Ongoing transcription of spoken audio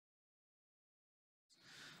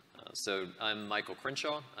So I'm Michael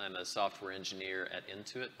Crenshaw. I'm a software engineer at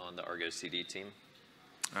Intuit on the Argo CD team.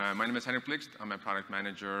 My name is Henrik Blixt. I'm a product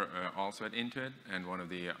manager also at Intuit and one of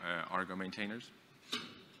the Argo maintainers.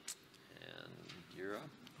 And you're up.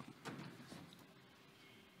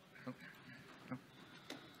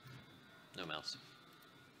 No mouse.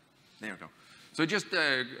 There we go. So just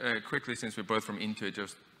quickly, since we're both from Intuit,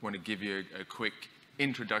 just want to give you a quick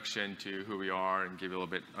introduction to who we are and give you a little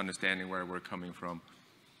bit understanding where we're coming from.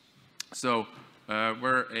 So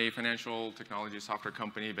we're a financial technology software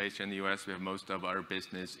company based here in the US. We have most of our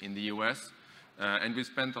business in the US. And we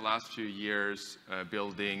spent the last few years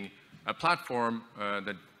building a platform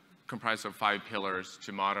that comprised of 5 pillars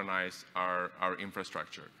to modernize our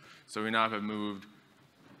infrastructure. So we now have moved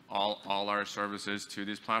all our services to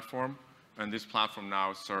this platform. And this platform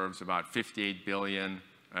now serves about 58 billion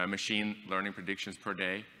machine learning predictions per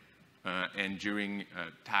day. And during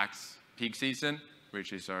tax peak season,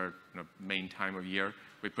 which is our main time of year,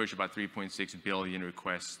 we push about 3.6 billion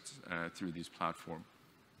requests through this platform.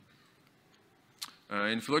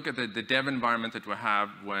 And if you look at the dev environment that we have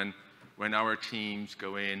when our teams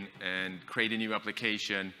go in and create a new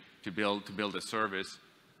application to build a service,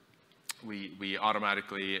 we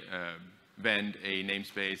automatically vend a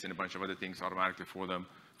namespace and a bunch of other things automatically for them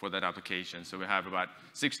for that application. So we have about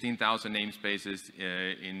 16,000 namespaces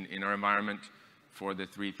in our environment for the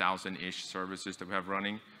 3,000-ish services that we have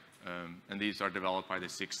running. And these are developed by the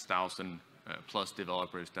 6,000 plus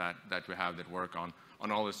developers that we have that work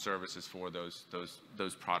on all the services for those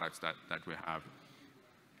products that we have.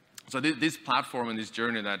 So this platform and this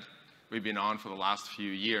journey that we've been on for the last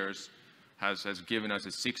few years has given us a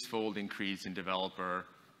 6-fold increase in developer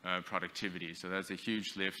productivity. So that's a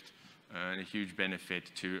huge lift and a huge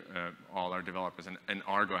benefit to all our developers. And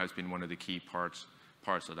Argo has been one of the key parts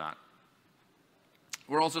of that.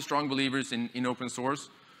 We're also strong believers in open source.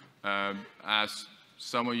 As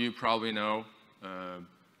some of you probably know, the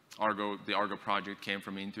Argo project came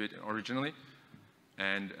from Intuit originally.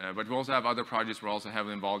 But we also have other projects. We're also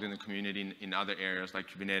heavily involved in the community in other areas like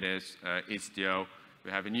Kubernetes, Istio.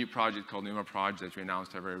 We have a new project called Numa Project that we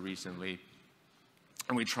announced very recently.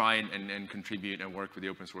 And we try and contribute and work with the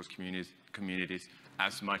open source communities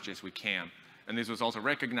as much as we can. And this was also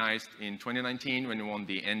recognized in 2019 when we won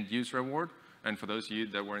the End User Award. And for those of you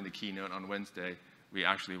that were in the keynote on Wednesday, we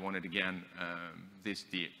actually won it again this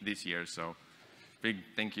year. So big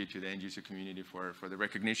thank you to the end user community for the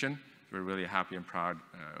recognition. We're really happy and proud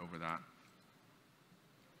over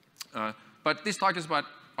that. But this talk is about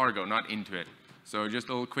Argo, not Intuit. So just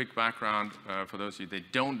a little quick background for those of you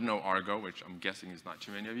that don't know Argo, which I'm guessing is not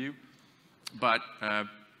too many of you. But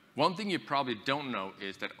one thing you probably don't know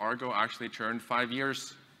is that Argo actually turned 5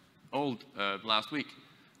 years old last week.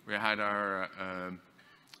 We had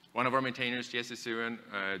one of our maintainers, Jesse Suin,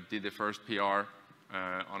 did the first PR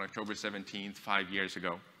on October 17th, 5 years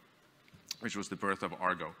ago, which was the birth of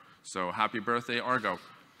Argo. So happy birthday, Argo.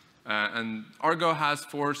 And Argo has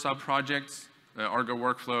 4 sub-projects, Argo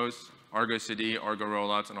Workflows, Argo CD, Argo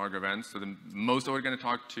Rollouts, and Argo Events. So most of what we're going to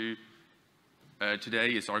talk to today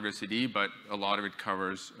is Argo CD, but a lot of it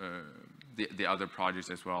covers the other projects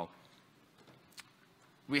as well.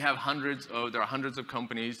 There are hundreds of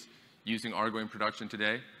companies using Argo in production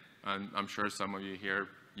today. I'm sure some of you here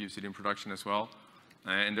use it in production as well.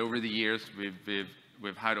 And over the years,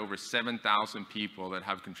 we've had over 7,000 people that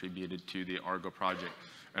have contributed to the Argo project.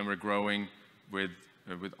 And we're growing with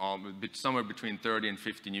somewhere between 30 and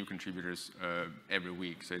 50 new contributors every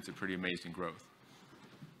week. So it's a pretty amazing growth.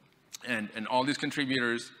 And all these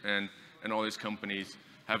contributors and all these companies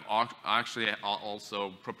have actually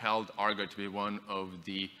also propelled Argo to be one of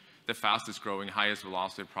the fastest growing, highest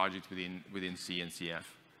velocity projects within CNCF.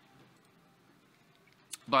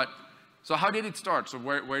 But, so how did it start? So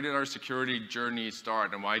where did our security journey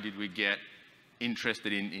start, and why did we get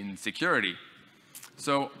interested in security?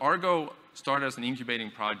 So Argo started as an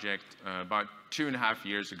incubating project about 2.5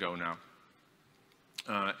 years ago now.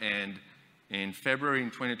 And in February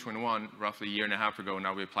in 2021, roughly a year and a half ago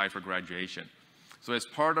now, we applied for graduation. So as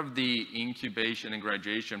part of the incubation and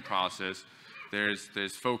graduation process,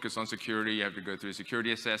 there's focus on security. You have to go through a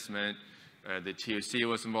security assessment. The TOC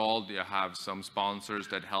was involved. You have some sponsors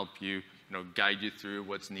that help you, guide you through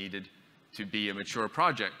what's needed to be a mature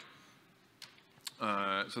project.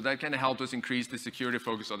 So that kind of helped us increase the security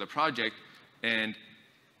focus of the project. And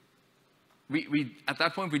at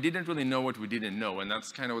that point, we didn't really know what we didn't know. And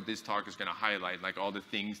that's kind of what this talk is going to highlight, like all the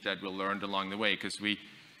things that we learned along the way.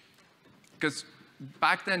 Because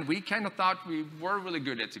back then, we kind of thought we were really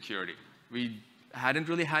good at security. We hadn't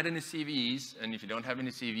really had any CVEs. And if you don't have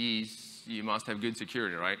any CVEs, you must have good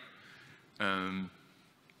security, right?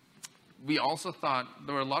 we also thought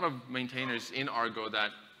there were a lot of maintainers in Argo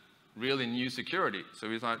that really knew security. So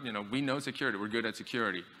we thought, we know security, we're good at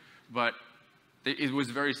security. But it was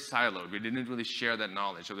very siloed. We didn't really share that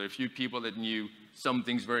knowledge. So there were a few people that knew some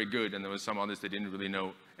things very good, and there was some others that didn't really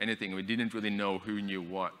know anything. We didn't really know who knew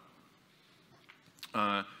what.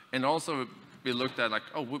 And also, we looked at like,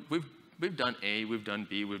 oh, we've done A, we've done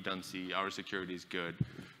B, we've done C. Our security is good.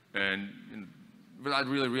 And without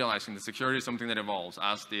really realizing that security is something that evolves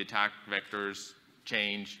as the attack vectors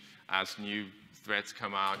change, as new threats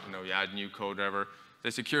come out, you add new code, whatever.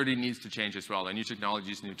 The security needs to change as well, and new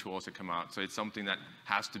technologies, new tools that come out. So it's something that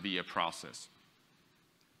has to be a process.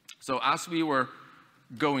 So as we were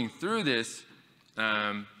going through this,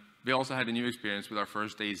 we also had a new experience with our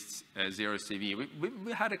first day's zero CVE.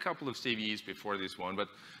 We had a couple of CVEs before this one, but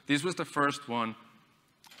this was the first one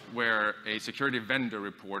where a security vendor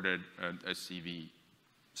reported a CVE.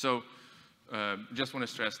 So just want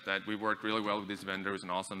to stress that we worked really well with this vendor. It was an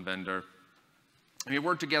awesome vendor. And we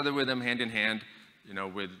worked together with them hand in hand,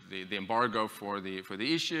 with the embargo for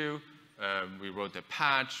the issue. We wrote the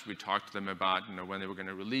patch. We talked to them about, when they were going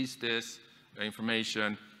to release this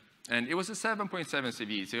information. And it was a 7.7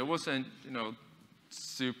 CVE, so it wasn't,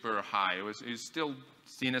 super high. It was still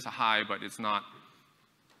seen as a high, but it's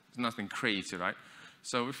nothing crazy, right?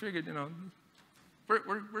 So we figured,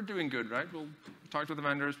 we're doing good, right? We'll talk to the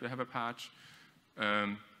vendors. We have a patch.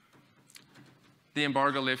 The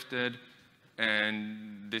embargo lifted.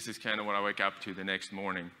 And this is kind of what I wake up to the next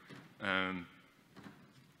morning.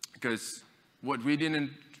 Because what we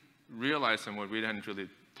didn't realize and what we hadn't really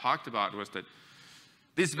talked about was that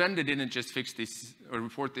this vendor didn't just fix this or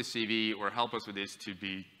report this CV or help us with this to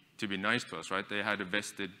be nice to us, right? They had a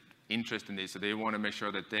vested interest in this, so they want to make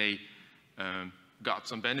sure that they got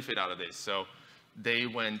some benefit out of this. So they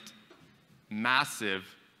went massive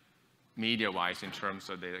media-wise in terms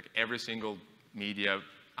of every single media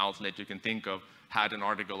outlet you can think of had an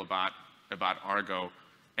article about Argo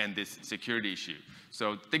and this security issue.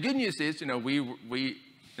 So the good news is,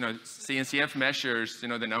 CNCF measures, the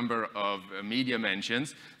number of media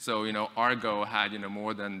mentions. So, Argo had,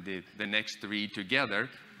 more than the next three together.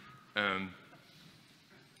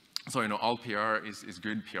 So, all PR is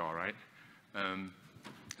good PR, right?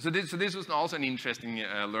 So this was also an interesting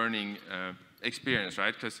learning experience,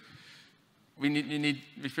 right? Because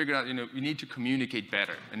we figured out, we need to communicate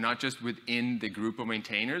better, and not just within the group of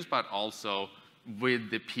maintainers, but also with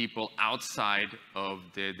the people outside of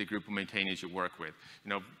the group of maintainers you work with.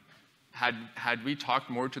 Had we talked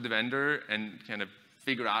more to the vendor and kind of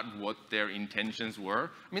figured out what their intentions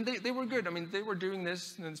were, I mean, they were good. I mean, they were doing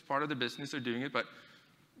this, and it's part of the business, they're doing it, but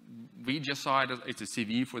we just saw it as it's a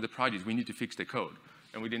CV for the project. We need to fix the code.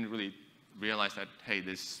 And we didn't really realize that, hey,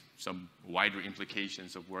 there's some wider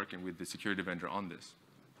implications of working with the security vendor on this.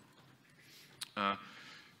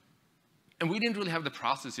 And we didn't really have the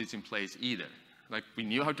processes in place either. Like, we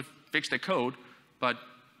knew how to fix the code, but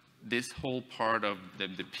this whole part of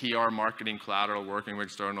the PR, marketing, collateral, working with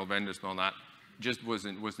external vendors and all that just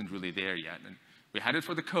wasn't really there yet. And we had it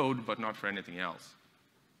for the code, but not for anything else.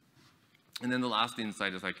 And then the last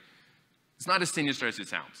insight is it's not as sinister as it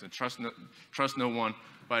sounds. And trust no one,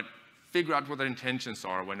 but figure out what their intentions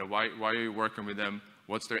are. Why are you working with them?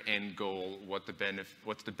 What's their end goal? What's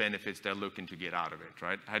the benefits they're looking to get out of it,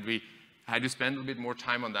 right? Had we spent a bit more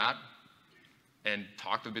time on that and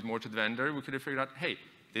talked a bit more to the vendor, we could have figured out, hey,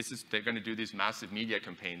 they're going to do this massive media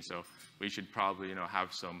campaign, so we should probably,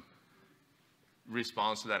 have some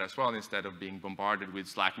response to that as well, instead of being bombarded with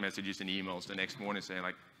Slack messages and emails the next morning saying,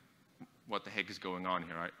 what the heck is going on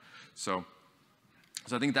here, right? So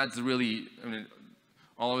I think that's really,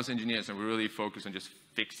 all of us engineers, and we're really focused on just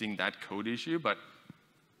fixing that code issue, but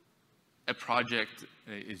a project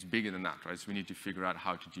is bigger than that, right? So we need to figure out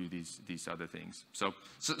how to do these other things. So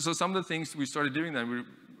some of the things we started doing then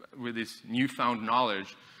with this newfound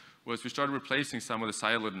knowledge was we started replacing some of the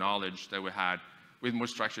siloed knowledge that we had with more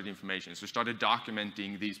structured information. So we started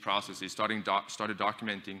documenting these processes, started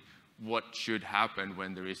documenting what should happen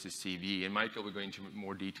when there is a CV. And Michael will go into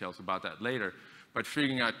more details about that later. But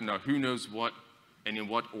figuring out, who knows what and in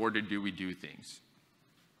what order do we do things.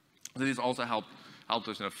 So this also helped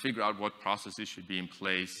us figure out what processes should be in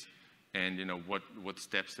place and what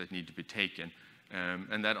steps that need to be taken.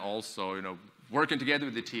 And then also, working together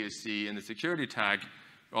with the TSC and the security tag,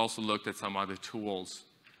 we also looked at some other tools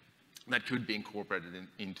that could be incorporated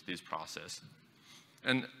into this process.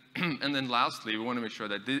 And then lastly, we want to make sure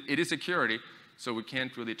that it is security, so we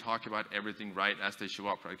can't really talk about everything right as they show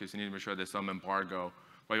up, right? Because you need to make sure there's some embargo,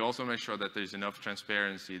 but you also make sure that there's enough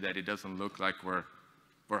transparency that it doesn't look like we're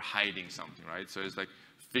hiding something, right? So it's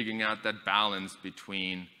figuring out that balance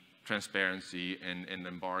between transparency and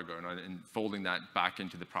embargo, and folding that back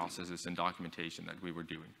into the processes and documentation that we were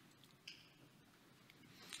doing.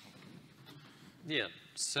 Yeah,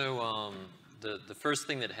 so the first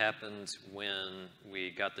thing that happened when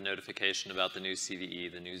we got the notification about the new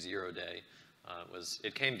CVE, the new 0 day, was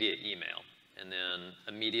it came via email. And then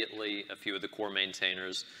immediately a few of the core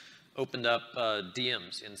maintainers opened up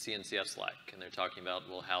DMs in CNCF Slack, and they're talking about,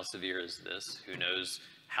 well, how severe is this? Who knows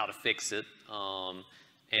how to fix it?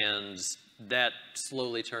 And that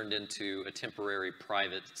slowly turned into a temporary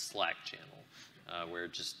private Slack channel, where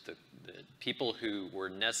just the people who were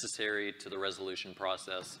necessary to the resolution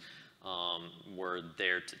process were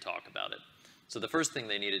there to talk about it. So the first thing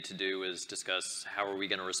they needed to do is discuss how are we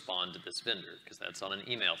going to respond to this vendor, because that's on an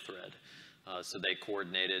email thread. So they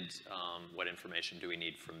coordinated what information do we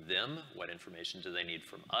need from them, what information do they need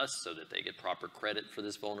from us so that they get proper credit for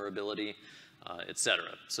this vulnerability, et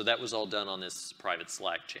cetera. So that was all done on this private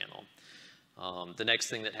Slack channel. The next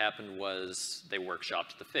thing that happened was they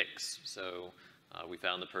workshopped the fix. So we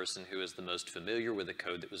found the person who is the most familiar with the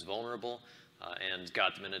code that was vulnerable and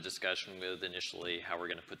got them in a discussion with initially how we're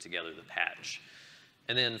going to put together the patch.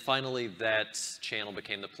 And then finally, that channel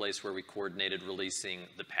became the place where we coordinated releasing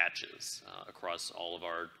the patches across all of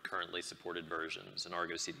our currently supported versions. And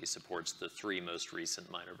Argo CD supports the 3 most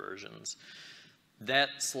recent minor versions. That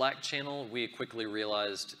Slack channel, we quickly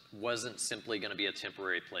realized, wasn't simply going to be a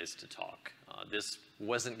temporary place to talk. This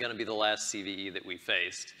wasn't going to be the last CVE that we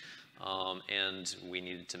faced, and we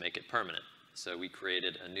needed to make it permanent. So we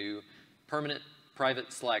created a new permanent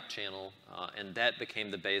private Slack channel, and that became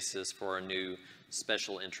the basis for our new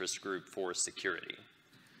special interest group for security.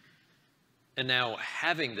 And now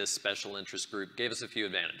having this special interest group gave us a few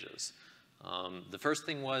advantages. The first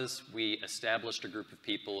thing was we established a group of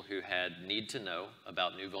people who had need to know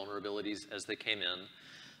about new vulnerabilities as they came in.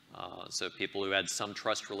 So people who had some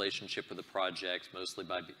trust relationship with the project, mostly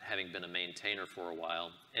by having been a maintainer for a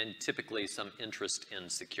while, and typically some interest in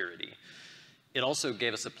security. It also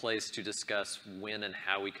gave us a place to discuss when and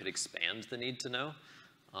how we could expand the need to know.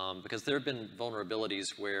 Because there have been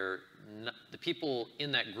vulnerabilities where the people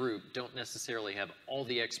in that group don't necessarily have all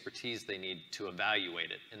the expertise they need to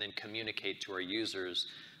evaluate it and then communicate to our users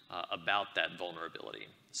about that vulnerability.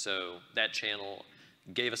 So that channel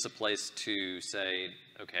gave us a place to say,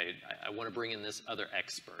 okay, I want to bring in this other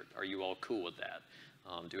expert. Are you all cool with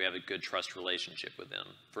that? Do we have a good trust relationship with them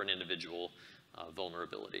for an individual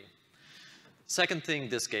vulnerability? Second thing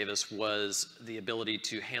this gave us was the ability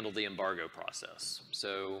to handle the embargo process.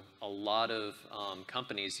 So a lot of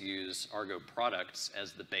companies use Argo products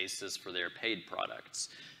as the basis for their paid products.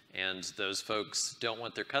 And those folks don't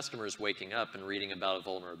want their customers waking up and reading about a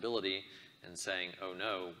vulnerability and saying, oh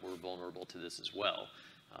no, we're vulnerable to this as well.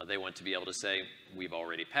 They want to be able to say, we've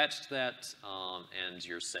already patched that and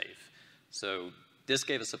you're safe. So this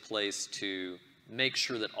gave us a place to make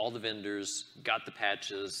sure that all the vendors got the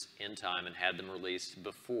patches in time and had them released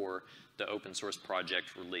before the open source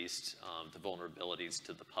project released the vulnerabilities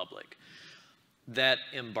to the public. That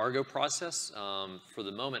embargo process, for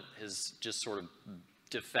the moment, has just sort of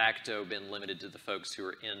de facto been limited to the folks who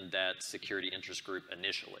are in that security interest group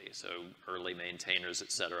initially, so early maintainers,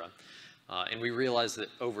 et cetera. And we realized that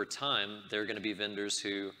over time, there are going to be vendors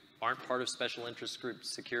who aren't part of special interest group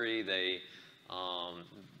security.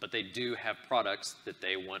 But they do have products that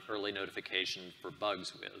they want early notification for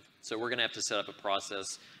bugs with. So we're going to have to set up a process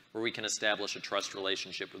where we can establish a trust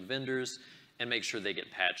relationship with vendors and make sure they get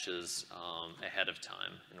patches ahead of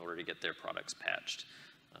time in order to get their products patched.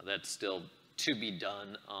 That's still to be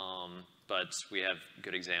done, but we have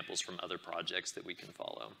good examples from other projects that we can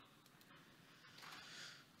follow.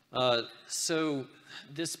 So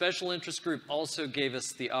this special interest group also gave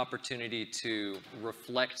us the opportunity to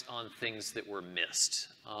reflect on things that were missed.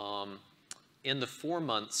 In the 4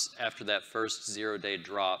 months after that first 0 day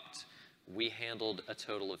dropped, we handled a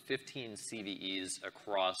total of 15 CVEs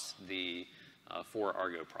across the 4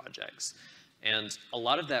 Argo projects. And a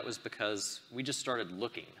lot of that was because we just started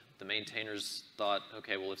looking. The maintainers thought,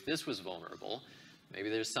 okay, well, if this was vulnerable, maybe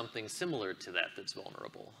there's something similar to that that's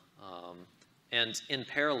vulnerable. And in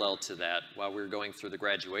parallel to that, while we were going through the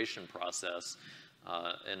graduation process,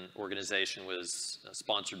 an organization was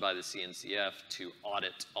sponsored by the CNCF to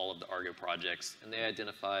audit all of the Argo projects, and they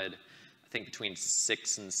identified, I think, between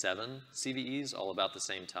 6 and 7 CVEs all about the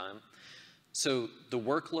same time. So the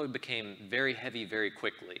workload became very heavy very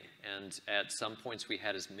quickly, and at some points we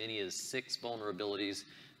had as many as 6 vulnerabilities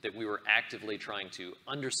that we were actively trying to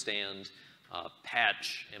understand,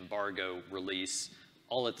 patch, embargo, release,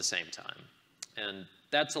 all at the same time. And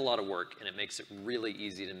that's a lot of work, and it makes it really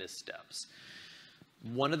easy to miss steps.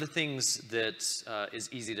 One of the things that is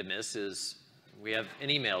easy to miss is we have an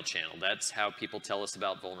email channel. That's how people tell us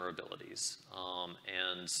about vulnerabilities.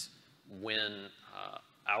 And when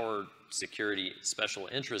our security special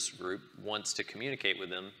interest group wants to communicate with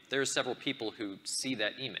them, there are several people who see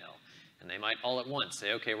that email. And they might all at once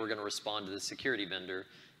say, okay, we're going to respond to the security vendor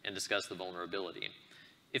and discuss the vulnerability.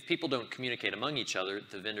 If people don't communicate among each other,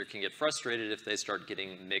 the vendor can get frustrated if they start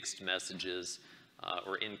getting mixed messages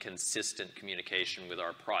or inconsistent communication with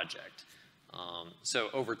our project. So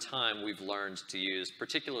over time, we've learned to use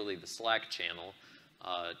particularly the Slack channel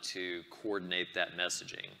to coordinate that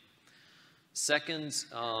messaging. Second,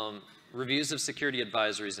 reviews of security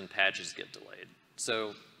advisories and patches get delayed.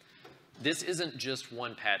 So this isn't just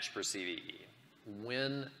one patch per CVE.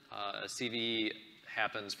 When a CVE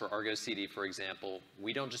happens for Argo CD, for example,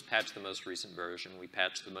 we don't just patch the most recent version, we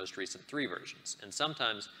patch the most recent 3 versions. And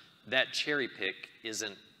sometimes that cherry pick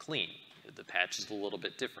isn't clean. The patch is a little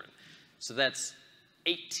bit different. So that's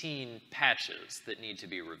 18 patches that need to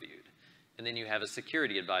be reviewed. And then you have a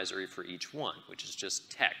security advisory for each one, which is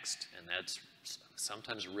just text, and that's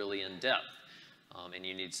sometimes really in-depth. And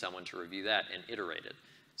you need someone to review that and iterate it.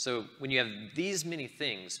 So when you have these many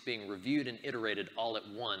things being reviewed and iterated all at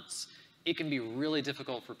once, it can be really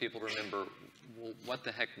difficult for people to remember, well, what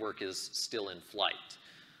the heck work is still in flight.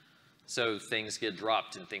 So things get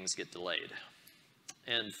dropped and things get delayed.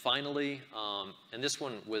 And finally, and this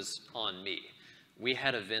one was on me, we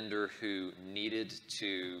had a vendor who needed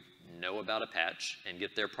to know about a patch and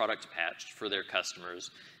get their product patched for their customers.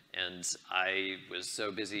 And I was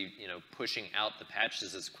so busy, pushing out the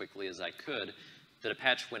patches as quickly as I could that a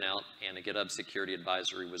patch went out and a GitHub security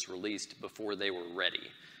advisory was released before they were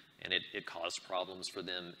ready. And it caused problems for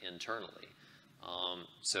them internally.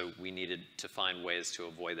 So we needed to find ways to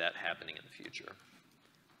avoid that happening in the future.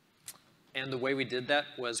 And the way we did that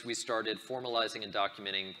was we started formalizing and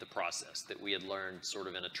documenting the process that we had learned sort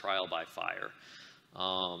of in a trial by fire.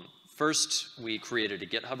 First, we created a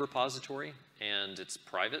GitHub repository, and it's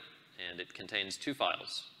private, and it contains 2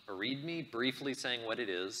 files, a README briefly saying what it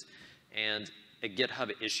is, and a GitHub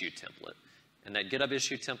issue template. And that GitHub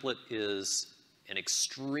issue template is an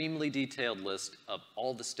extremely detailed list of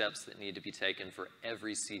all the steps that need to be taken for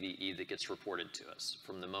every CVE that gets reported to us,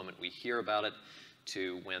 from the moment we hear about it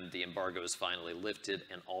to when the embargo is finally lifted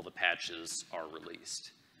and all the patches are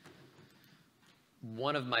released.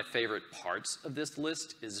 One of my favorite parts of this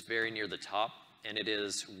list is very near the top, and it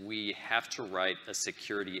is we have to write a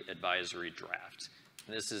security advisory draft.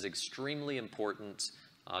 And this is extremely important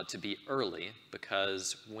to be early,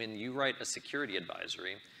 because when you write a security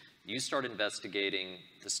advisory, you start investigating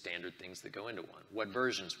the standard things that go into one. What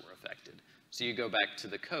versions were affected? So you go back to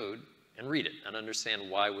the code and read it and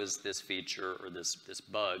understand why was this feature or this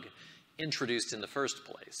bug introduced in the first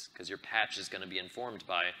place, because your patch is going to be informed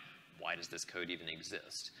by why does this code even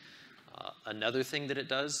exist. Another thing that it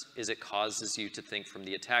does is it causes you to think from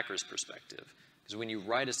the attacker's perspective, because when you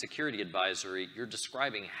write a security advisory, you're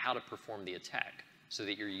describing how to perform the attack so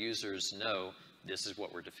that your users know this is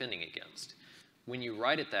what we're defending against. When you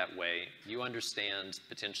write it that way, you understand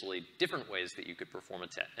potentially different ways that you could perform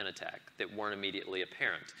an attack that weren't immediately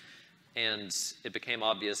apparent. And it became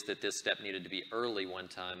obvious that this step needed to be early one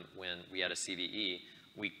time when we had a CVE.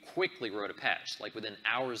 We quickly wrote a patch, like within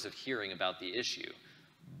hours of hearing about the issue.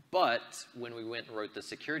 But when we went and wrote the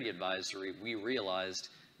security advisory, we realized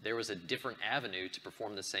there was a different avenue to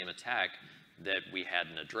perform the same attack that we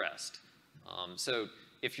hadn't addressed. So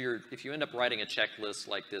if you end up writing a checklist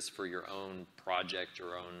like this for your own project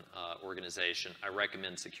or own organization, I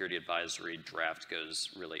recommend security advisory draft goes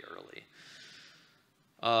really early.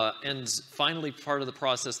 And finally, part of the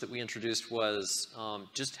process that we introduced was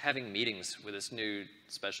just having meetings with this new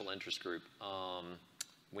special interest group.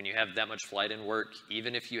 When you have that much flight in work,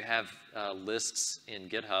 even if you have lists in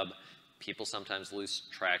GitHub, people sometimes lose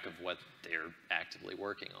track of what they're actively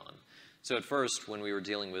working on. So at first, when we were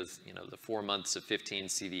dealing with the 4 months of 15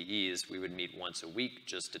 CVEs, we would meet once a week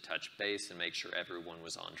just to touch base and make sure everyone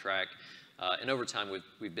was on track. And over time,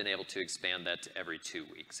 we've been able to expand that to every 2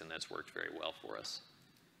 weeks, and that's worked very well for us.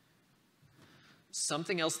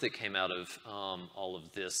 Something else that came out of all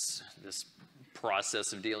of this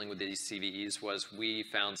process of dealing with these CVEs was we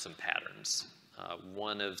found some patterns.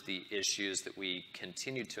 One of the issues that we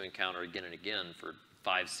continued to encounter again and again for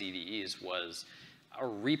 5 CVEs was our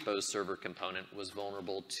repo server component was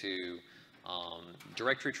vulnerable to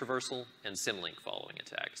directory traversal and symlink following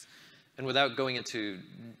attacks. And without going into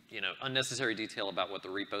unnecessary detail about what the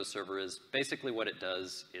repo server is, basically what it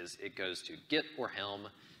does is it goes to Git or Helm,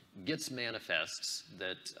 gets manifests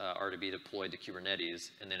that are to be deployed to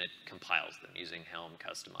Kubernetes, and then it compiles them using Helm,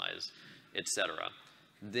 Customize, etc.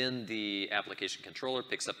 Then the application controller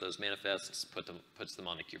picks up those manifests, puts them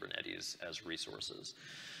onto Kubernetes as resources.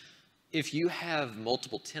 If you have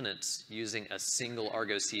multiple tenants using a single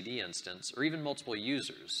Argo CD instance, or even multiple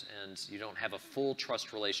users, and you don't have a full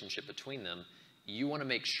trust relationship between them, you want to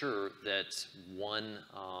make sure that one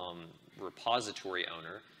repository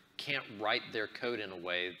owner can't write their code in a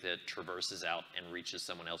way that traverses out and reaches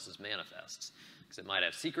someone else's manifests, because it might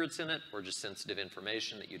have secrets in it or just sensitive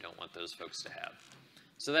information that you don't want those folks to have.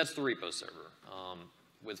 So that's the repo server.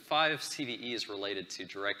 With 5 CVEs related to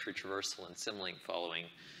directory traversal and symlink following,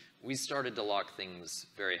 we started to lock things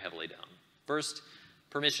very heavily down. First,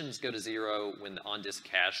 permissions go to 0 when the on-disk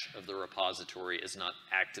cache of the repository is not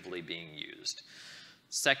actively being used.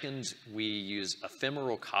 Second, we use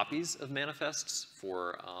ephemeral copies of manifests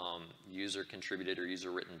for user-contributed or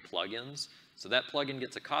user-written plugins. So that plugin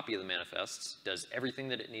gets a copy of the manifests, does everything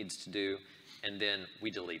that it needs to do, and then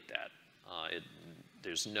we delete that.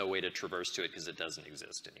 There's no way to traverse to it because it doesn't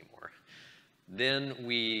exist anymore. Then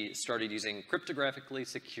we started using cryptographically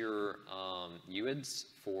secure UIDs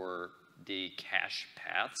for the cache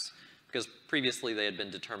paths, because previously they had been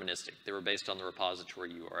deterministic. They were based on the repository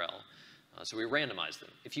URL. So we randomized them.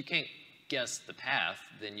 If you can't guess the path,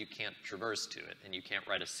 then you can't traverse to it, and you can't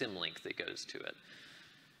write a symlink that goes to it.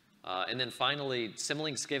 And then finally,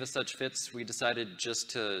 symlinks gave us such fits, we decided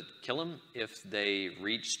just to kill them if they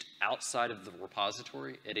reached outside of the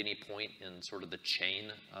repository at any point in sort of the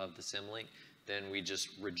chain of the symlink. Then we just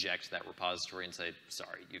reject that repository and say,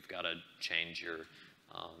 sorry, you've got to change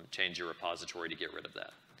your repository to get rid of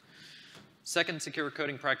that. Second secure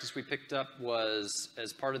coding practice we picked up was,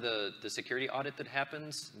 as part of the security audit that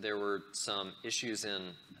happened, there were some issues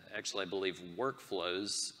in, actually I believe,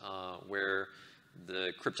 workflows where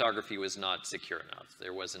the cryptography was not secure enough.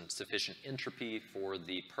 There wasn't sufficient entropy for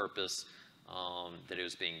the purpose that it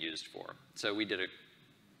was being used for. So we did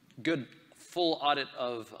a good full audit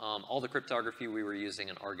of all the cryptography we were using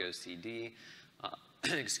in Argo CD,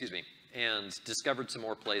 excuse me, and discovered some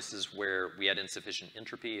more places where we had insufficient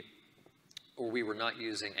entropy, or we were not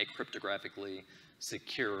using a cryptographically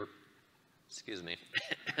secure, excuse me,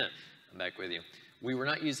 I'm back with you. We were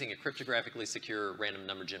not using a cryptographically secure random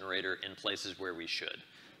number generator in places where we should.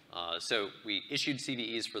 So we issued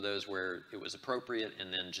CVEs for those where it was appropriate,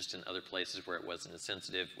 and then just in other places where it wasn't as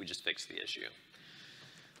sensitive, we just fixed the issue.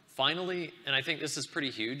 Finally, and I think this is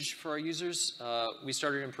pretty huge for our users, we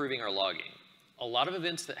started improving our logging. A lot of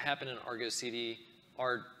events that happen in Argo CD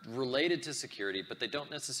are related to security, but they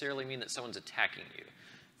don't necessarily mean that someone's attacking you.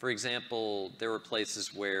 For example, there were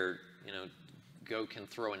places where, Go can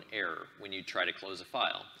throw an error when you try to close a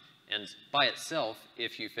file. And by itself,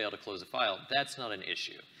 if you fail to close a file, that's not an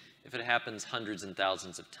issue. If it happens hundreds and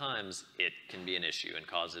thousands of times, it can be an issue and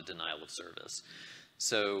cause a denial of service.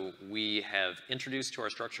 So we have introduced to our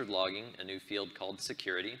structured logging a new field called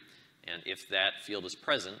security. And if that field is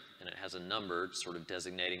present and it has a number sort of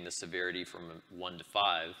designating the severity from 1 to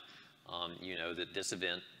 5, you know that this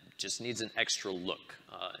event just needs an extra look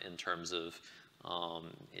in terms of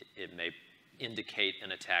it may indicate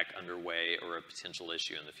an attack underway or a potential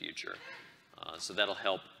issue in the future. So that'll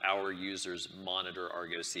help our users monitor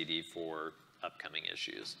Argo CD for upcoming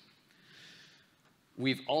issues.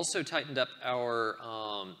 We've also tightened up our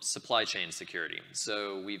supply chain security.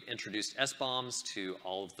 So we've introduced SBOMs to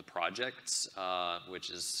all of the projects,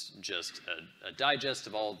 which is just a digest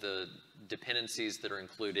of all the dependencies that are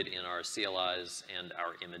included in our CLIs and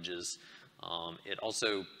our images. It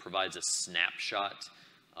also provides a snapshot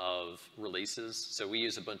of releases. So we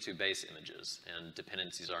use Ubuntu base images, and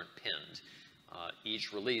dependencies aren't pinned.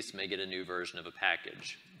 Each release may get a new version of a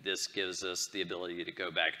package. This gives us the ability to go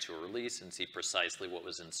back to a release and see precisely what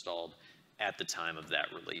was installed at the time of that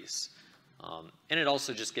release. And it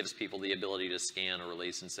also just gives people the ability to scan a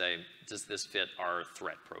release and say, does this fit our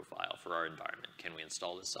threat profile for our environment? Can we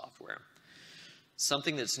install this software?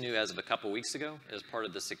 Something that's new as of a couple weeks ago, as part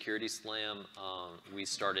of the security slam, we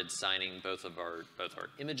started signing both our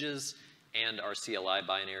images and our CLI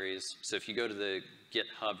binaries. So if you go to the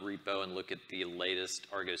GitHub repo and look at the latest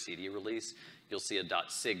Argo CD release, you'll see a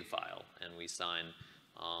 .sig file, and we sign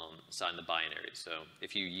the binary. So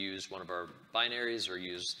if you use one of our binaries or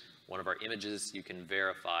use one of our images, you can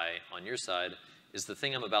verify on your side, is the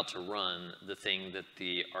thing I'm about to run the thing that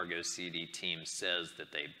the Argo CD team says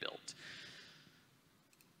that they built?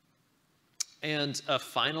 And a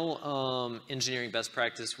final engineering best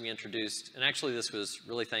practice we introduced, and actually this was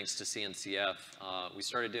really thanks to CNCF, we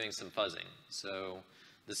started doing some fuzzing. So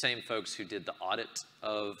the same folks who did the audit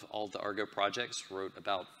of all the Argo projects wrote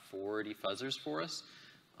about 40 fuzzers for us.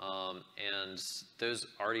 And those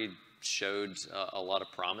already showed a lot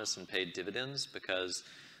of promise and paid dividends because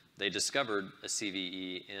they discovered a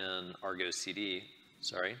CVE in Argo CD.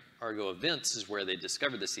 Sorry, Argo Events is where they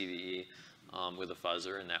discovered the CVE with a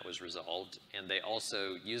fuzzer, and that was resolved. And they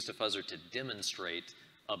also used a fuzzer to demonstrate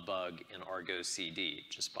a bug in Argo CD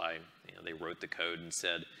just by, they wrote the code and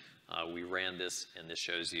said, we ran this, and this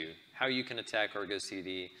shows you how you can attack Argo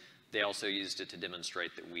CD. They also used it to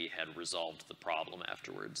demonstrate that we had resolved the problem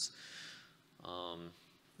afterwards.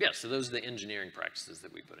 Yeah, so those are the engineering practices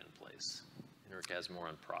that we put in place. Henrik has more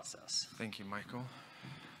on process. Thank you, Michael.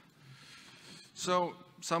 So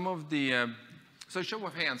some of the, so show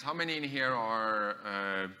of hands, how many in here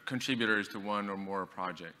are contributors to one or more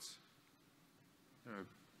projects?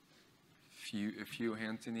 A few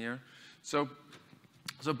hands in the air. So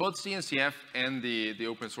both CNCF and the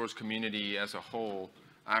open source community as a whole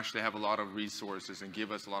actually have a lot of resources and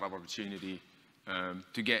give us a lot of opportunity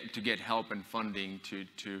to get help and funding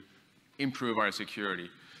to improve our security.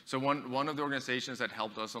 So one of the organizations that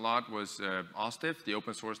helped us a lot was OSTIF, the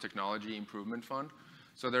Open Source Technology Improvement Fund.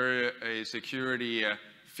 So they're a security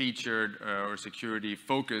featured or security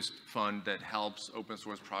focused fund that helps open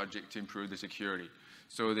source projects to improve the security.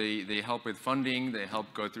 So they help with funding, they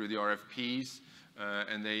help go through the RFPs,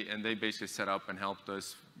 and they basically set up and helped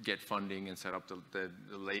us get funding and set up the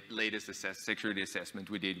latest security assessment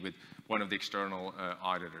we did with one of the external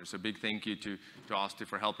auditors. So big thank you to OSTI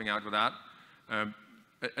for helping out with that.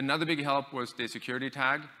 Another big help was the security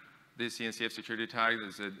tag, the CNCF security tag.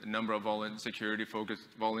 There's a number of security-focused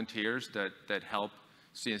volunteers that help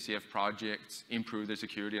CNCF projects improve their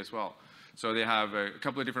security as well. So they have a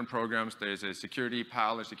couple of different programs. There's a security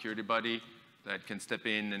pal or security buddy that can step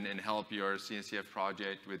in and help your CNCF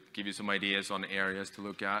project give you some ideas on areas to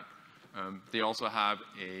look at. They also have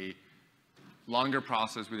a longer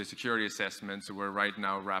process with a security assessment. So we're right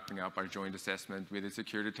now wrapping up our joint assessment with a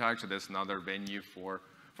security tag. So that's another venue for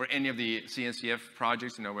any of the CNCF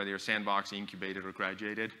projects, whether you're sandbox, incubated, or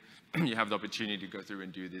graduated, you have the opportunity to go through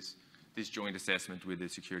and do this joint assessment with the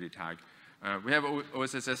security tag. We have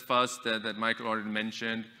OSSS Fuzz that Michael already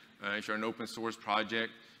mentioned. If you're an open source project,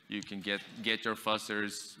 you can get your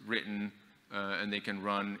fuzzers written, and they can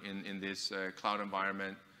run in this cloud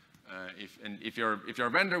environment. If you're a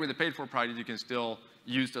vendor with a paid-for project, you can still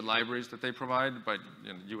use the libraries that they provide, but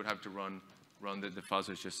you would have to run the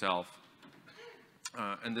fuzzers yourself.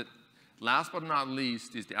 And the last but not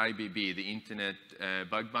least is the IBB, the Internet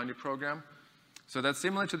Bug Bounty Program. So that's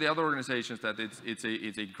similar to the other organizations, that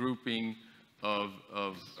it's a grouping of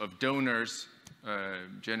donors,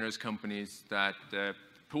 generous companies that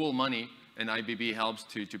pool money, and IBB helps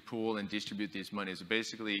to pool and distribute this money. So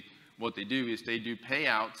basically what they do is they do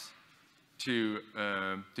payouts to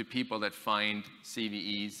people that find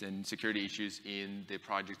CVEs and security issues in the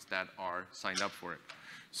projects that are signed up for it.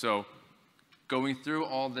 So going through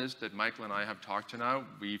all this that Michael and I have talked to now,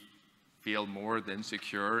 we feel more than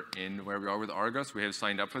secure in where we are with Argo. We have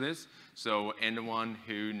signed up for this. So anyone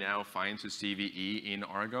who now finds a CVE in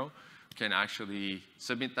Argo can actually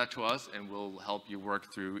submit that to us, and we'll help you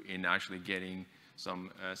work through in actually getting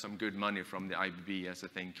some good money from the IBB as a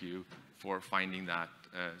thank you for finding that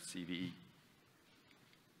CVE.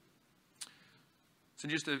 So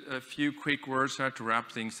just a few quick words to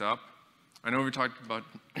wrap things up. I know we talked about,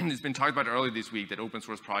 it's been talked about earlier this week that open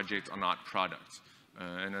source projects are not products.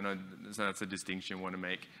 And I know that's a distinction I want to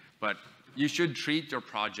make. But you should treat your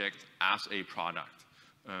project as a product.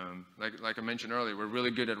 Like I mentioned earlier, we're really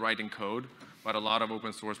good at writing code, but a lot of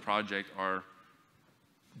open source projects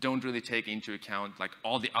don't really take into account like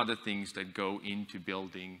all the other things that go into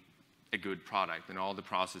building a good product and all the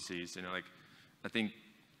processes. I think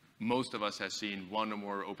most of us have seen one or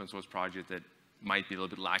more open source projects that might be a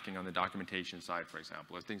little bit lacking on the documentation side, for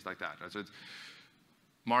example, or things like that. So it's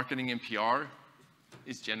marketing and PR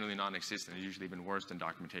is generally non-existent. It's usually even worse than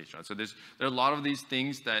documentation. So there are a lot of these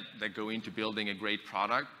things that go into building a great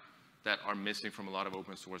product that are missing from a lot of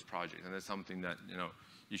open source projects. And that's something that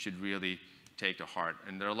you should really take to heart.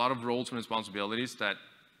 And there are a lot of roles and responsibilities that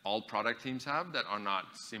all product teams have that are not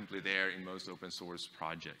simply there in most open source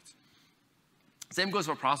projects. Same goes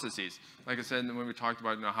for processes. Like I said, when we talked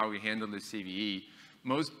about how we handle the CVE,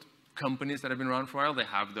 most companies that have been around for a while, they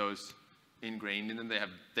have those ingrained in them.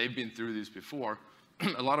 They've been through this before.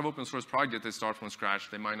 A lot of open source projects that start from scratch,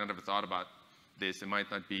 they might not have thought about this. It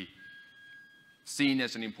might not be seen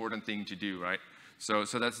as an important thing to do, right? So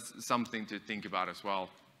that's something to think about as well.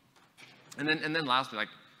 And then lastly, like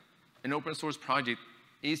an open source project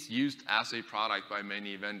is used as a product by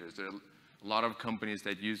many vendors. There are a lot of companies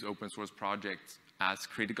that use open source projects as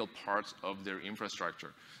critical parts of their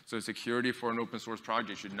infrastructure. So security for an open source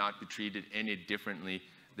project should not be treated any differently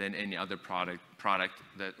than any other product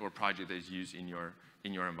that or project that is used in your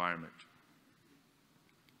environment.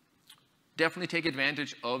 Definitely take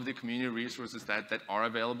advantage of the community resources that are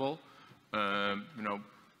available.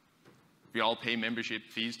 We all pay membership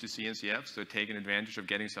fees to CNCF, so taking advantage of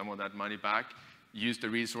getting some of that money back. Use the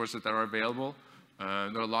resources that are available. There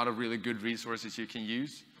are a lot of really good resources you can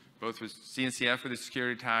use, both with CNCF with the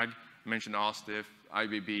security tag, I mentioned OSTIF,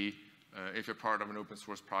 IBB. If you're part of an open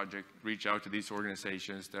source project, reach out to these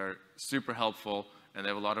organizations. They're super helpful, and they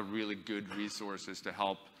have a lot of really good resources to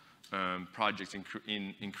help projects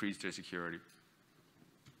increase their security.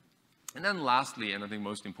 And then lastly, and I think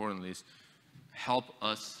most importantly, is help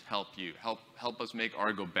us help you. Help us make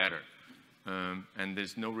Argo better. And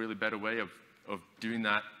there's no really better way of doing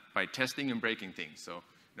that by testing and breaking things. So,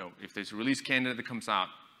 if there's a release candidate that comes out,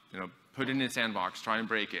 put it in a sandbox, try and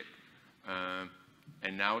break it.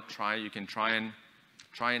 And now you can try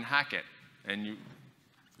and hack it, and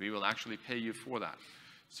we will actually pay you for that.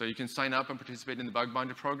 So you can sign up and participate in the bug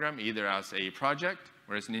bounty program either as a project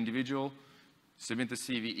or as an individual, submit the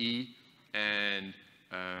CVE, and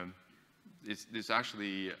it's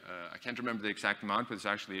actually, I can't remember the exact amount, but it's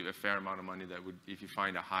actually a fair amount of money that would, if you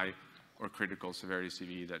find a high or critical severity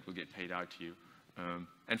CVE, that will get paid out to you.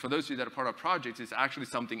 And for those of you that are part of projects, it's actually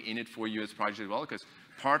something in it for you as a project as well, because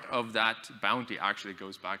part of that bounty actually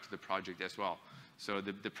goes back to the project as well. So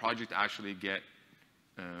the project actually get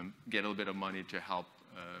a little bit of money to help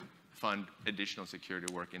fund additional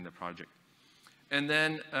security work in the project. And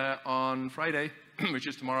then on Friday, which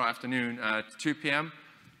is tomorrow afternoon at 2 p.m.,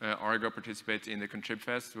 Argo participates in the Contrib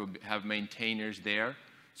Fest. We'll have maintainers there.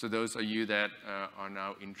 So those of you that are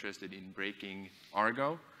now interested in breaking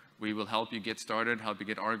Argo, we will help you get started, help you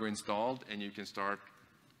get Argo installed, and you can start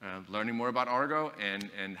learning more about Argo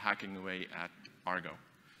and hacking away at Argo.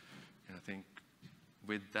 And I think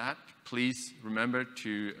with that, please remember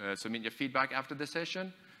to submit your feedback after the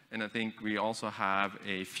session. And I think we also have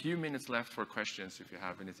a few minutes left for questions if you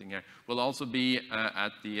have anything here. We'll also be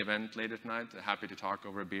at the event later tonight. Happy to talk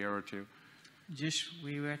over a beer or two. Just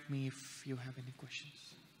wave at me if you have any questions,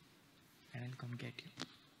 and I'll come get you.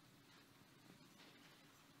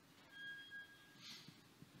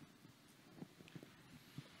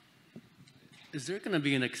 Is there going to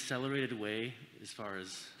be an accelerated way as far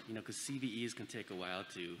as, because CVEs can take a while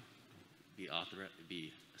to be authorized,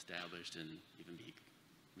 be established, and even be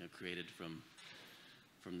created from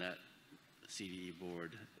that CVE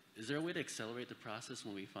board. Is there a way to accelerate the process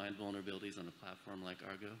when we find vulnerabilities on a platform like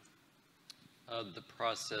Argo? The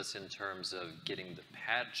process in terms of getting the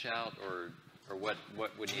patch out, or what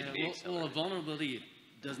would need to be accelerated? Well, a vulnerability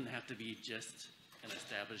doesn't have to be just an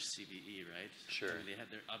established CVE, right? Sure. I mean,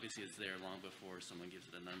 obviously it's there long before someone gives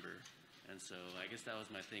it a number. And so I guess that was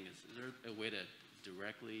my thing. Is there a way to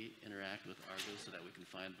directly interact with Argo so that we can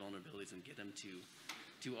find vulnerabilities and get them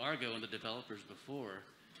to Argo and the developers before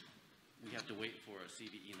we have to wait for a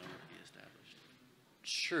CVE number to be established?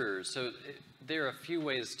 Sure. So there are a few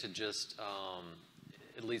ways to just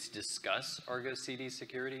at least discuss Argo CD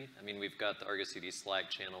security. I mean, we've got the Argo CD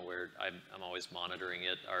Slack channel where I'm always monitoring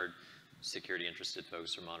it. Our security interested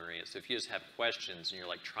folks are monitoring it. So if you just have questions and you're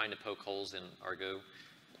like trying to poke holes in Argo,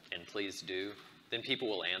 and please do, then people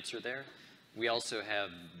will answer there. We also have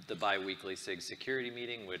the bi-weekly SIG security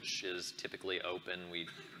meeting, which is typically open. We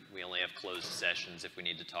only have closed sessions if we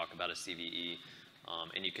need to talk about a CVE,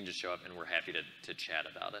 and you can just show up, and we're happy to chat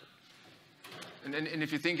about it. And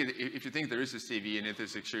if you think there is a CVE and if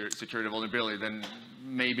there's a security vulnerability, then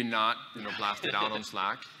maybe not blast it out on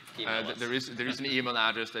Slack. There is an email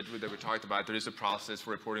address that we talked about. There is a process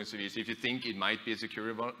for reporting CVEs. If you think it might be a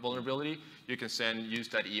security vulnerability, you can use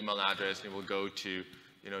that email address, and it will go to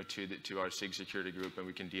to our SIG security group, and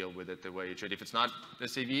we can deal with it the way it should. If it's not a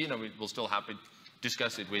CVE, we'll still happy to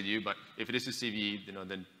discuss it with you. But if it is a CVE,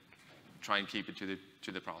 then try and keep it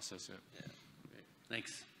to the process. Yeah. Great.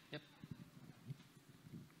 Thanks. Yep.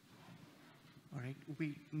 All right.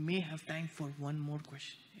 We may have time for one more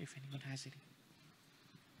question, if anyone has any.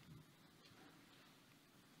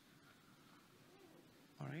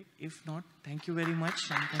 All right. If not, thank you very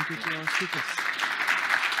much, and thank you to our speakers.